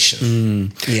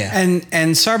organization. And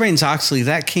Sarbanes-Oxley,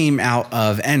 that came out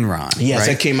of Enron. Yes,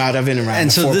 right? That came out of Enron,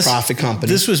 and so for-profit company.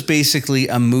 This was basically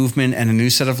a movement and a new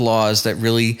set of laws that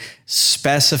really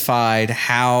specified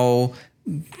how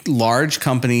large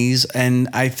companies, and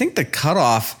I think the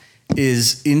cutoff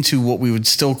is into what we would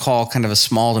still call kind of a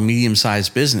small to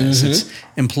medium-sized business. It's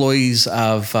employees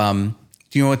of...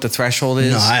 do you know what the threshold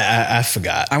is? No, I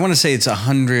forgot. I want to say it's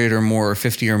 100 or more, or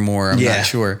 50 or more. I'm not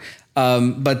sure.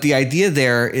 But the idea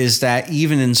there is that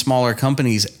even in smaller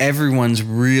companies, everyone's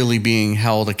really being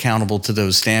held accountable to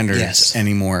those standards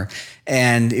anymore.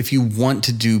 And if you want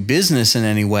to do business in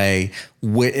any way,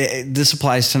 this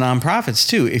applies to nonprofits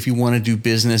too. If you want to do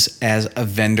business as a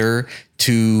vendor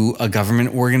to a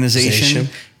government organization,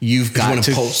 you've got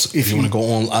to post. If you want to go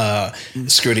on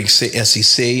security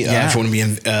SEC, if you want to be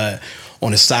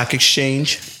on a stock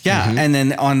exchange. And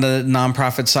then on the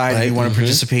nonprofit side, if you want to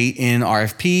participate in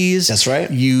RFPs. That's right.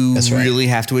 You really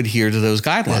have to adhere to those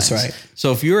guidelines. That's right.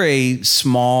 So if you're a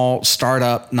small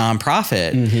startup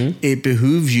nonprofit, it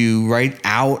behooves you right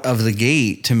out of the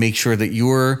gate to make sure that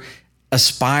you're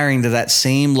aspiring to that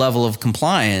same level of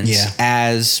compliance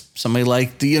as somebody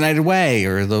like the United Way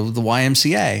or the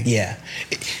YMCA. Yeah.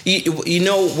 You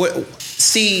know what?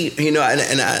 See, and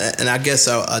I guess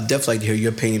I'd definitely like to hear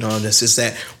your opinion on this. Is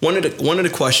that one of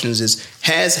the questions is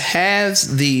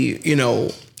has the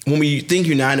when we think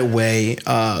United Way,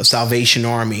 Salvation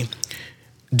Army,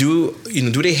 do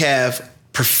they have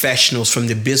professionals from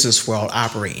the business world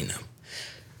operating them.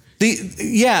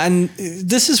 And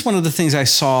this is one of the things I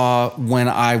saw when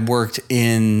I worked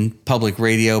in public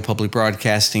radio, public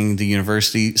broadcasting, the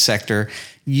university sector.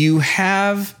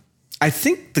 I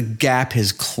think the gap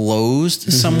has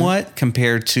closed somewhat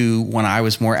compared to when I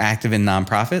was more active in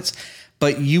nonprofits,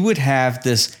 but you would have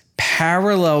this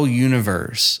parallel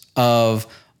universe of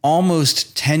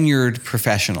almost tenured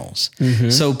professionals.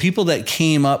 So people that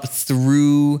came up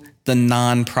through the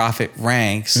nonprofit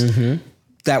ranks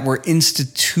that were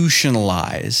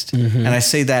institutionalized. And I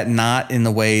say that not in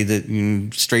the way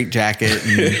that straight jacket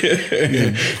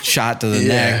and shot to the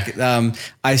neck.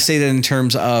 I say that in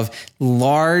terms of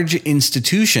large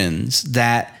institutions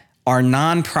that are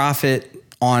nonprofit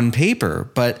on paper,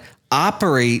 but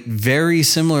operate very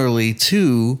similarly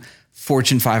to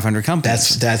Fortune 500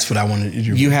 companies. That's what I wanted to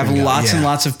do. You have lots and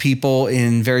lots of people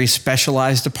in very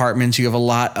specialized departments. You have a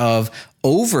lot of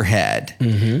overhead.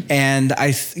 And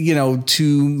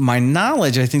to my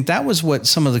knowledge, I think that was what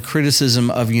some of the criticism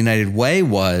of United Way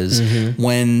was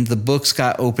when the books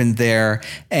got opened there.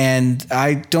 And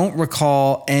I don't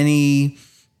recall any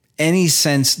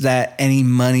sense that any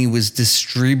money was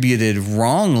distributed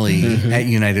wrongly at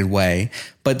United Way.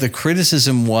 But the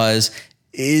criticism was,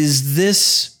 is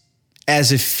this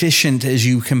as efficient as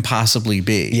you can possibly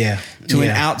be? To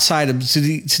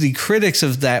the critics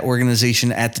of that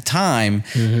organization at the time,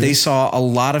 they saw a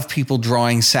lot of people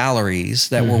drawing salaries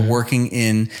that were working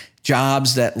in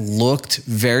jobs that looked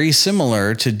very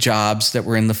similar to jobs that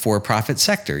were in the for-profit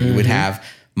sector. You would have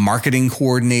marketing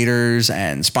coordinators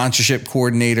and sponsorship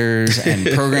coordinators and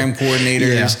program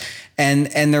coordinators.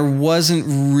 And there wasn't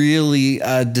really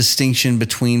a distinction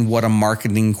between what a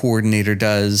marketing coordinator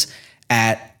does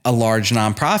at a large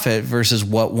nonprofit versus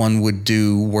what one would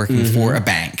do working for a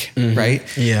bank, right?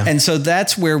 And so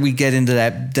that's where we get into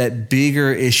that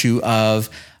bigger issue of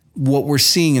what we're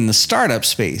seeing in the startup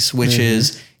space, which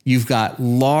is you've got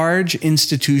large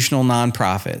institutional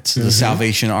nonprofits, the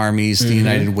Salvation Armies, the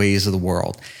United Ways of the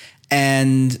world,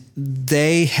 and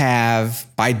they have,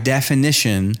 by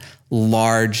definition,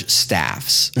 large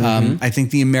staffs. I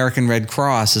think the American Red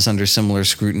Cross is under similar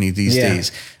scrutiny these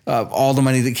days. All the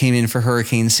money that came in for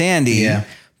Hurricane Sandy,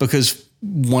 because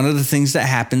one of the things that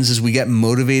happens is we get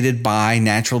motivated by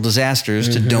natural disasters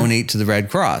to donate to the Red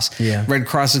Cross. Red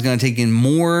Cross is going to take in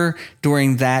more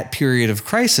during that period of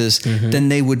crisis than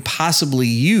they would possibly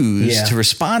use to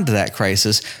respond to that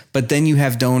crisis. But then you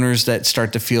have donors that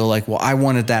start to feel like, well, I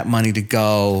wanted that money to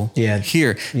go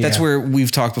here. That's where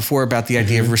we've talked before about the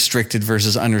idea of restricted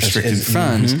versus unrestricted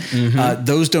funds.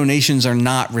 Those donations are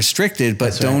not restricted,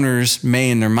 but donors may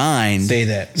in their mind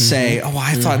say, oh,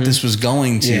 I thought this was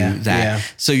going to that.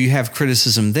 So you have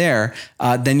criticism there.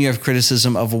 Then you have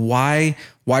criticism of why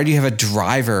do you have a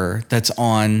driver that's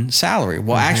on salary?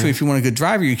 Well, actually, if you want a good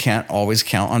driver, you can't always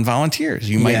count on volunteers.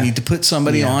 You might need to put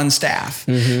somebody on staff.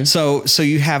 So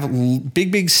you have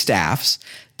big staffs.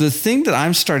 The thing that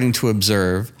I'm starting to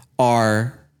observe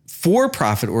are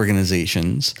for-profit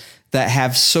organizations that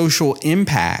have social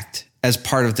impact as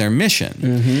part of their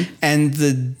mission. And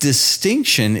the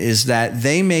distinction is that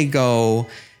they may go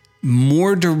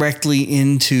more directly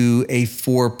into a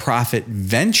for-profit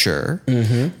venture,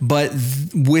 but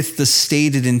with the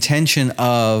stated intention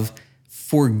of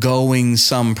foregoing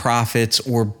some profits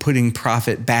or putting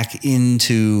profit back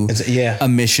into a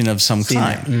mission of some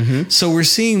kind. So we're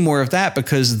seeing more of that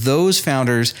because those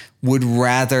founders would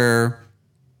rather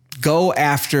go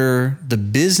after the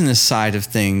business side of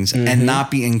things and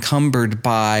not be encumbered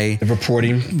by the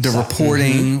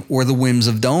reporting or the whims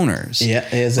of donors.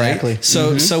 Exactly. Right?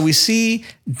 So we see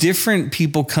different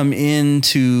people come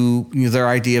into their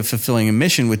idea of fulfilling a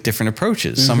mission with different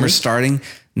approaches. Some are starting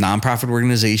nonprofit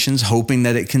organizations hoping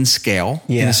that it can scale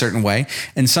in a certain way.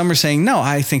 And some are saying, no,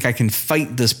 I think I can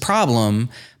fight this problem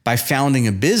by founding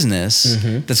a business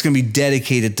that's going to be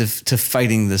dedicated to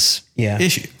fighting this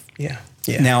issue.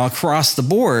 Now, across the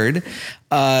board,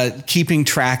 keeping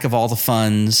track of all the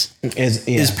funds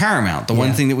is paramount. The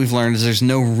one thing that we've learned is there's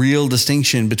no real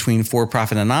distinction between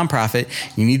for-profit and nonprofit.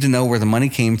 You need to know where the money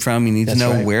came from. You need to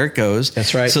know where it goes.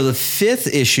 That's right. So the fifth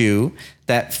issue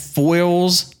that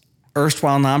foils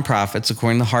erstwhile nonprofits,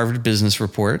 according to the Harvard Business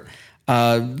Report,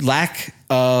 lack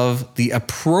of the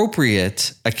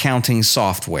appropriate accounting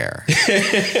software.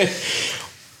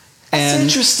 That's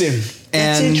interesting.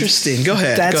 That's interesting. Go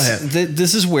ahead.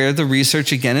 This is where the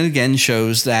research again and again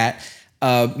shows that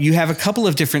you have a couple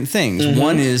of different things.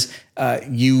 One is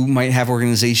you might have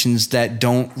organizations that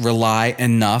don't rely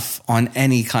enough on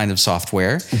any kind of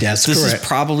software. This is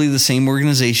probably the same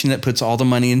organization that puts all the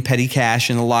money in petty cash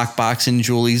in a lockbox in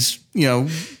Julie's,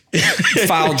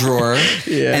 file drawer,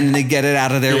 and they get it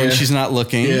out of there when she's not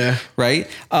looking, right?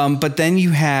 But then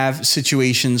you have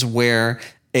situations where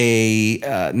a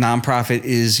nonprofit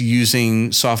is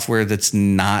using software that's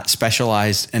not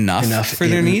specialized enough for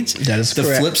their needs. That is the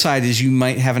correct. flip side is you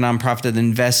might have a nonprofit that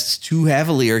invests too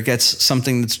heavily or gets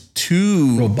something that's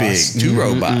too robust. big, too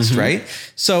robust, right?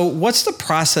 So what's the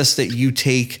process that you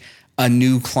take a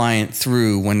new client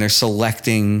through when they're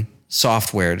selecting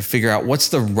software to figure out what's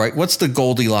the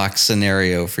Goldilocks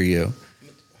scenario for you?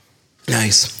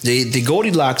 Nice. The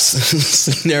Goldilocks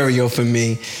scenario for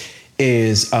me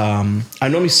is I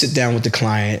normally sit down with the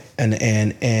client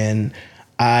and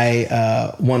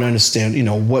I want to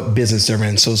understand, what business they're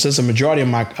in. So since the majority of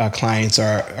my clients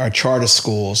are charter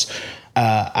schools,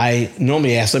 I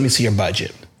normally ask, let me see your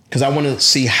budget, because I want to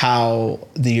see how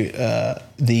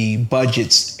the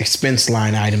budget's expense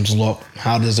line items look.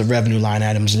 How does the revenue line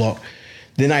items look?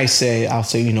 Then I'll say,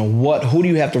 who do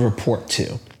you have to report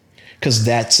to? Because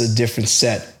that's a different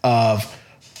set of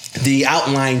the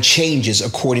outline changes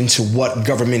according to what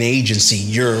government agency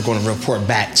you're going to report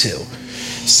back to.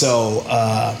 So,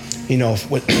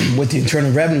 with the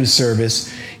Internal Revenue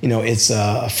Service, it's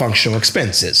functional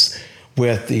expenses.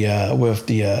 With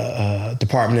the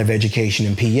Department of Education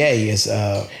and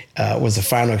PA was the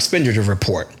final expenditure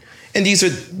report. And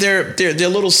they're a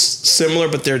little similar,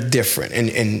 but they're different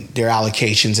in their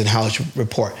allocations and how it's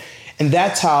report. And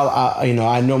that's how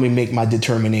I normally make my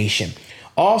determination.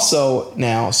 Also,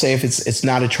 now, say if it's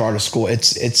not a charter school,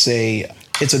 it's a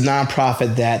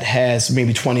nonprofit that has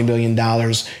maybe $20 million,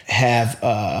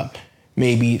 have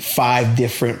maybe 5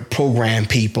 different program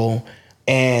people,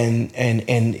 and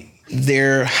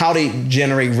how they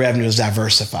generate revenue is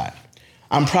diversified.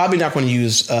 I'm probably not going to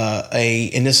use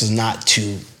and this is not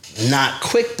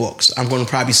QuickBooks. I'm going to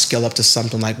probably scale up to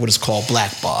something like what is called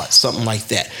Blackbaud, something like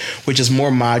that, which is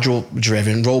more module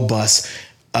driven, robust.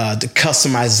 The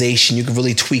customization, you can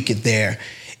really tweak it there.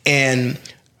 And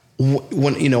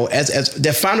when, as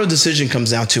that final decision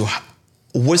comes down to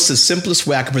what's the simplest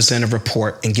way I can present a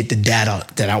report and get the data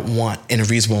that I want in a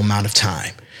reasonable amount of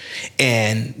time.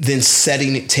 And then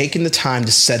taking the time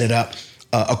to set it up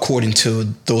according to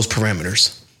those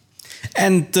parameters.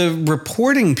 And the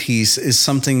reporting piece is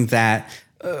something that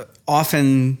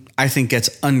often I think gets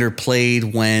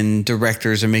underplayed when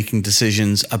directors are making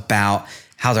decisions about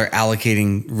how they're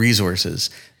allocating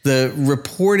resources. The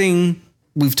reporting,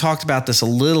 we've talked about this a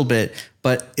little bit,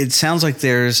 but it sounds like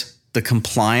there's the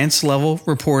compliance level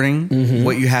reporting,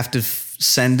 what you have to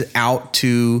send out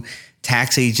to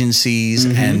tax agencies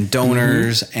and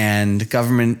donors and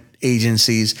government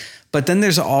agencies. But then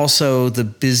there's also the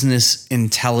business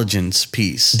intelligence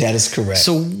piece. That is correct.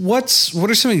 So what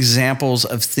are some examples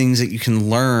of things that you can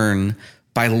learn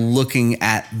by looking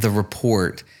at the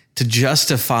report to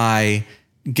justify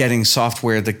getting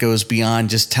software that goes beyond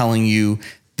just telling you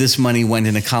this money went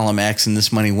into column X and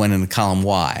this money went into column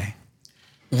Y?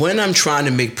 When I'm trying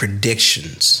to make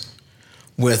predictions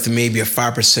with maybe a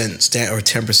 5% or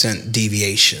 10%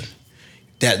 deviation,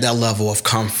 that level of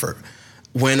comfort.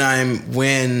 When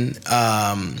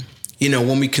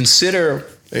we consider,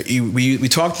 we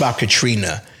talked about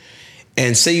Katrina,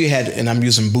 and say you had, and I'm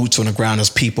using boots on the ground as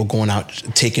people going out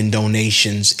taking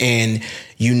donations, and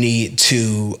you need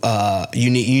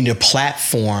a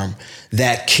platform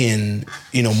that can,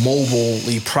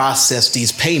 mobilely process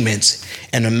these payments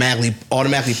and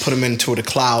automatically put them into the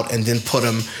cloud and then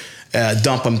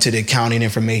dump them to the accounting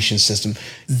information system.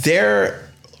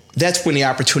 That's when the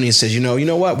opportunity says, you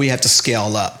know what, we have to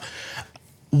scale up.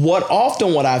 What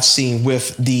I've seen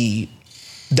with the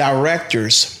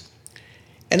directors,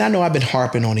 and I know I've been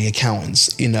harping on the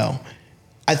accountants,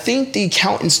 I think the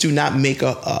accountants do not make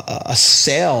a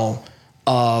sale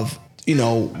of,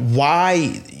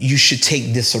 why you should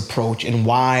take this approach and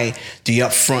why the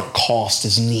upfront cost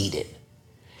is needed.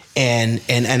 And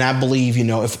I believe,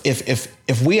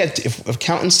 if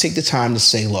accountants take the time to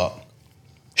say, look,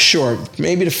 sure,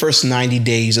 maybe the first 90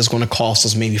 days is going to cost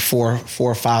us maybe $4,000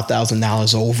 or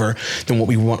 $5,000 over than what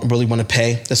we really want to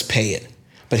pay. Let's pay it.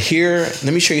 But here,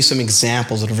 let me show you some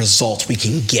examples of the results we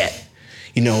can get,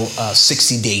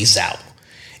 60 days out.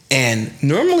 And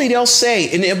normally they'll say,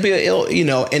 and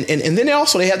and then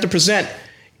also they have to present,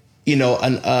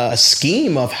 a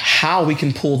scheme of how we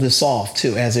can pull this off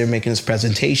too, as they're making this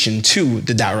presentation to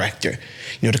the director,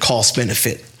 the cost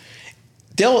benefit.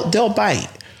 They'll bite.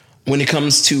 When it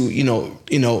comes to,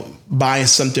 buying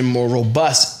something more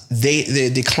robust,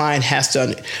 the client has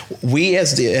to, we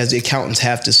as the accountants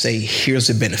have to say, here's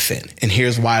the benefit and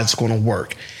here's why it's going to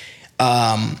work.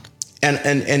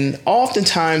 And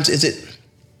oftentimes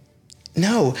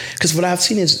No, because what I've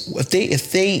seen is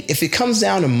if it comes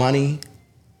down to money,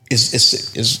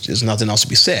 is nothing else to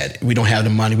be said. We don't have the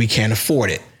money, we can't afford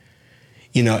it,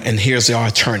 and here's the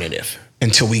alternative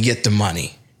until we get the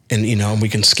money, and we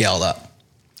can scale up.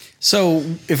 So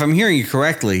if I'm hearing you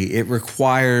correctly, it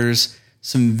requires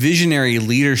some visionary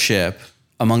leadership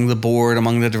among the board,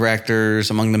 among the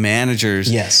directors, among the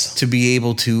managers, yes, to be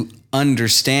able to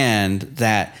understand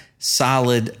that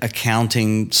solid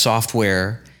accounting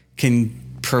software can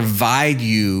provide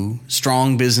you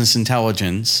strong business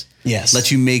intelligence. Yes.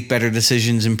 Let you make better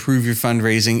decisions, improve your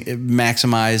fundraising,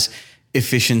 maximize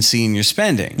efficiency in your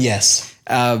spending. Yes.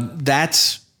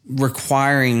 That's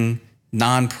requiring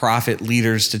nonprofit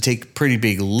leaders to take a pretty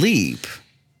big leap.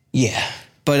 Yeah.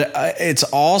 But it's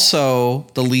also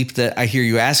the leap that I hear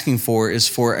you asking for is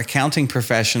for accounting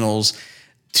professionals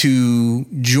to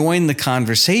join the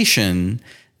conversation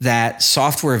that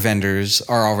software vendors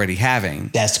are already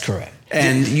having. That's correct.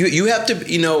 And you have to,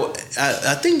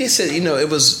 I think they said, it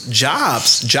was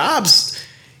Jobs.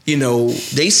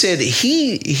 They said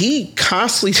he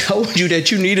constantly told you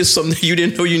that you needed something you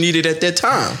didn't know you needed at that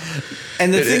time.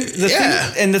 And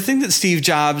the thing that Steve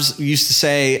Jobs used to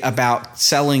say about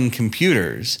selling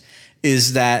computers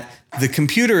is that the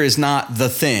computer is not the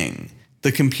thing.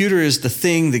 The computer is the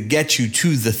thing that gets you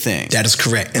to the thing. That is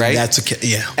correct. Right?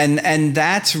 And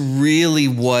that's really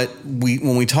what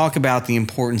when we talk about the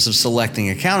importance of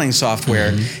selecting accounting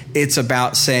software, it's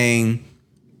about saying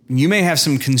you may have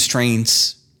some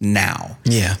constraints now.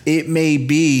 Yeah. It may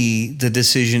be the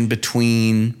decision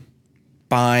between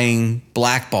buying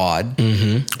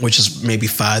Blackbaud, which is maybe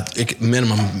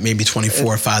minimum, maybe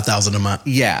 24 or 5,000 a month.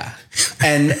 Yeah.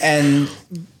 And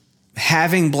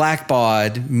having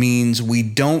Blackbaud means we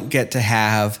don't get to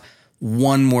have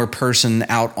one more person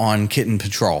out on kitten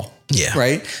patrol. Yeah.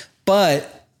 Right.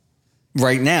 But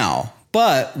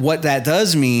what that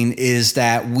does mean is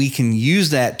that we can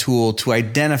use that tool to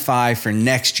identify for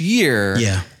next year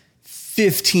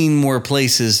 15 more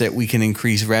places that we can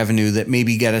increase revenue that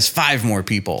maybe get us 5 more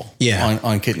people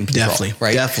on kitten patrol. Definitely.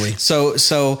 Right. Definitely.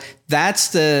 So that's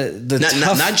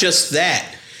the not just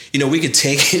that. We could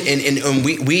take it and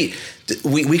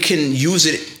we can use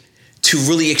it to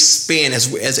really expand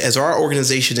as our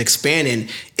organization expanding.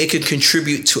 It could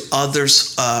contribute to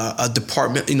others,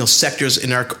 department, sectors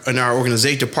in our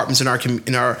organization, departments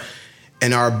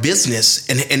in our business,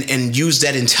 and use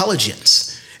that intelligence.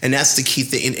 And that's the key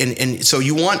thing. And so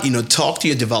you want, talk to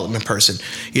your development person.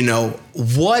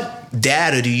 What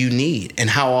data do you need, and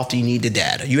how often you need the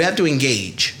data? You have to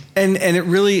engage. And it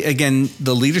really, again,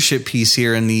 the leadership piece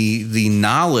here and the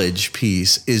knowledge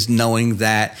piece is knowing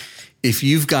that if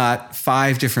you've got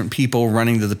 5 different people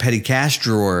running to the petty cash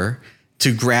drawer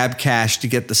to grab cash to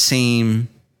get the same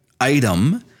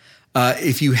item,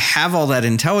 if you have all that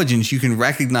intelligence, you can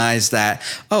recognize that,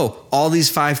 all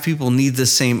these 5 people need the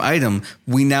same item.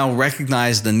 We now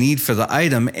recognize the need for the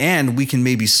item, and we can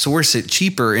maybe source it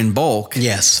cheaper in bulk.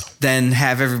 Yes. Than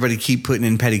have everybody keep putting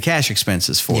in petty cash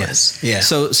expenses for it. Yeah.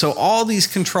 So all these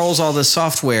controls, all this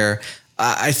software,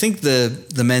 I think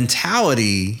the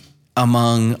mentality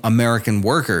among American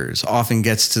workers often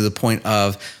gets to the point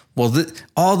of,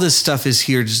 all this stuff is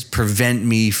here to just prevent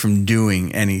me from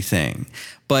doing anything.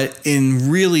 But in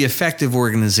really effective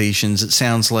organizations, it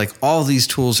sounds like all these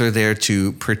tools are there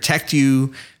to protect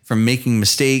you from making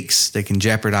mistakes that can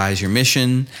jeopardize your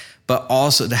mission, but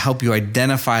also to help you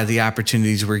identify the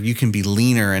opportunities where you can be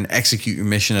leaner and execute your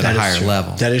mission at a higher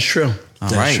level. That is true. All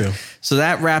right. So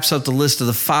that wraps up the list of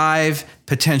the 5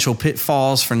 potential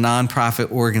pitfalls for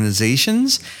nonprofit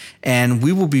organizations. And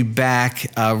we will be back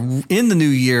in the new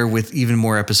year with even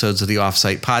more episodes of the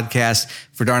Offsite Podcast.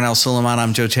 For Darnell Suleiman,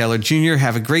 I'm Joe Taylor Jr.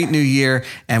 Have a great new year,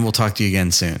 and we'll talk to you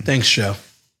again soon. Thanks, Joe.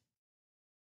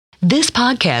 This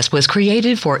podcast was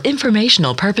created for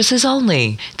informational purposes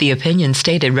only. The opinions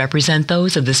stated represent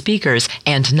those of the speakers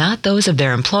and not those of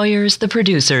their employers, the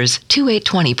producers,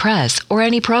 2820 Press, or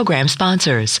any program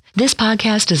sponsors. This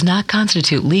podcast does not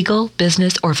constitute legal,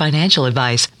 business, or financial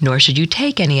advice, nor should you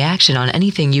take any action on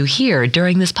anything you hear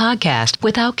during this podcast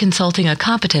without consulting a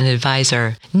competent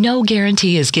advisor. No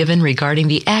guarantee is given regarding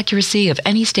the accuracy of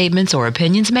any statements or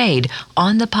opinions made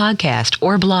on the podcast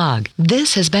or blog.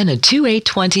 This has been a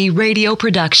 2820 radio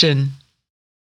production.